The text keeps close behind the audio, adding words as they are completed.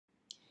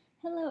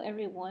Hello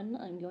everyone,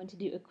 I'm going to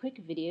do a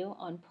quick video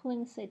on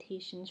pulling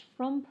citations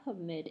from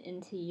PubMed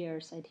into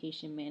your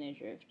citation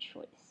manager of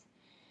choice.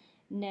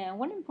 Now,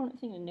 one important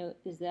thing to note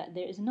is that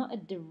there is not a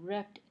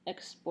direct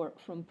export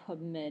from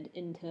PubMed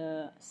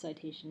into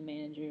citation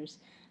managers.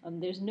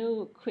 There's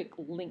no quick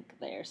link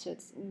there, so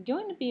it's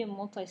going to be a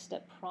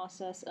multi-step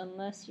process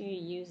unless you're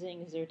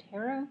using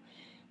Zotero.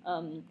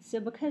 So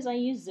because I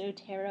use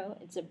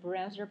Zotero, it's a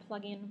browser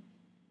plugin.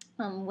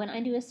 When I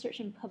do a search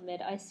in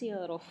PubMed, I see a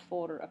little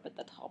folder up at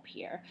the top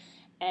here.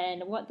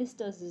 And what this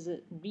does is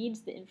it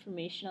reads the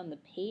information on the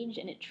page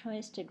and it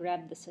tries to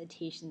grab the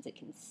citations it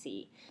can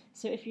see.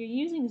 So if you're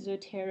using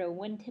Zotero,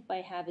 one tip I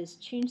have is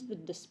change the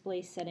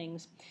display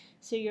settings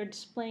so you're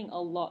displaying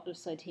a lot of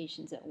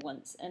citations at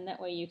once, and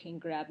that way you can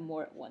grab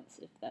more at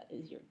once if that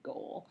is your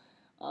goal.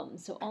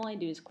 So all I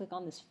do is click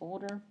on this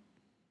folder.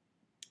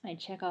 I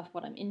check off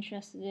what I'm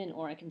interested in,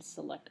 or I can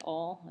select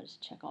all. I'll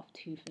just check off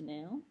 2 for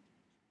now.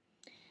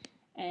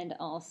 And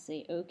I'll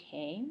say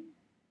OK.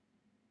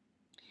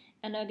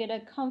 And I'll get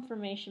a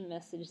confirmation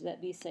message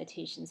that these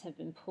citations have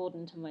been pulled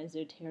into my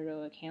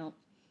Zotero account.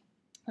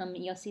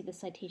 You'll see the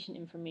citation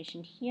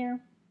information here.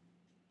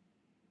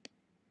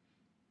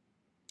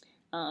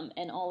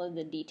 And all of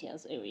the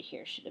details over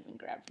here should have been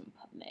grabbed from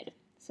PubMed.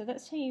 So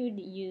that's how you would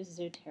use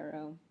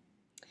Zotero.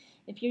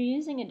 If you're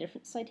using a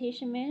different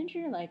citation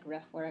manager like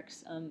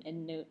RefWorks,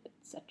 EndNote,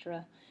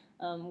 etc.,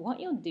 what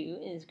you'll do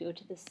is go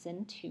to the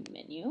Send To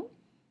menu.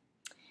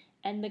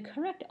 And the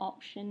correct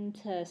option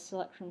to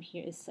select from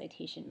here is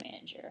Citation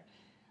Manager.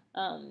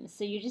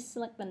 So you just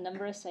select the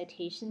number of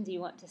citations you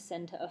want to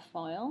send to a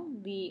file.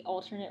 The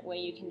alternate way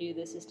you can do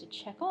this is to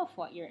check off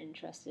what you're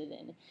interested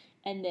in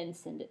and then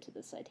send it to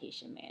the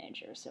Citation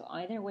Manager. So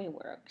either way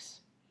works.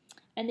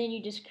 And then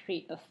you just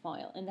create a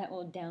file, and that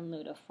will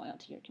download a file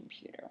to your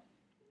computer.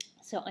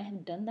 So I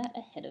have done that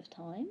ahead of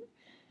time.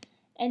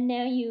 And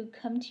now you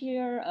come to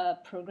your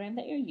program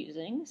that you're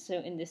using. So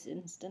in this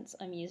instance,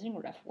 I'm using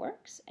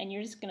RefWorks, and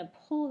you're just going to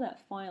pull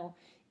that file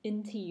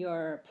into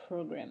your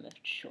program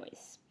of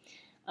choice.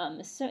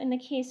 So in the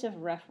case of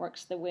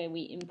RefWorks, the way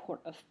we import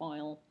a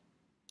file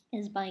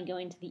is by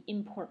going to the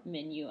Import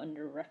menu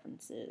under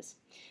References.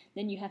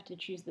 Then you have to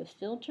choose the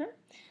filter.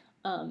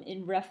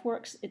 In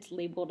RefWorks, it's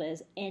labeled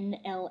as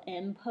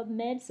NLM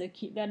PubMed, so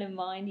keep that in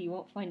mind. You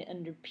won't find it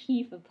under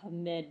P for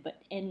PubMed,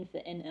 but N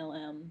for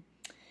NLM.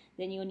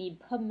 Then you'll need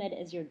PubMed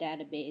as your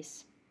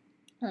database.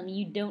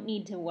 You don't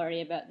need to worry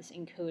about this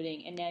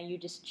encoding, and now you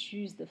just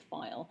choose the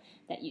file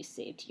that you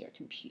save to your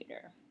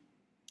computer.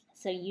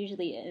 So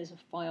usually it is a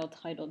file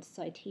titled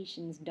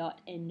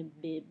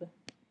citations.nbib,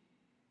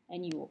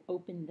 and you will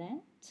open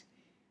that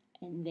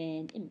and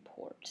then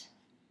import,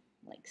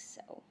 like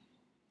so.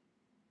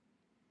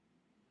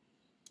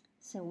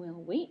 So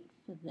we'll wait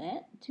for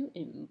that to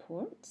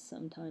import.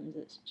 Sometimes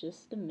it's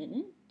just a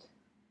minute.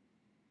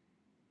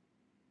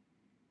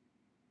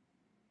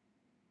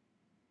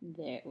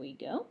 There we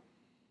go.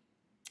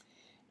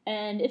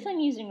 And if I'm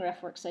using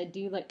RefWorks, I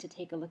do like to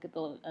take a look at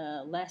the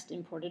last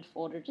imported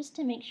folder just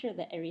to make sure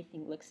that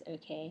everything looks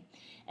okay.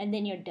 And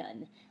then you're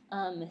done.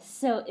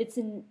 So it's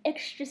an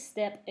extra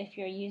step if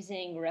you're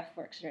using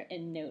RefWorks or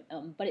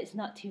EndNote, but it's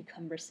not too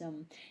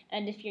cumbersome.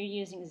 And if you're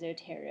using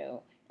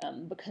Zotero,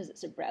 because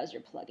it's a browser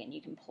plugin,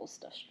 you can pull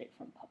stuff straight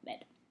from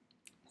PubMed.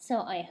 So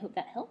I hope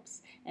that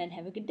helps, and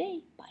have a good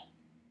day. Bye.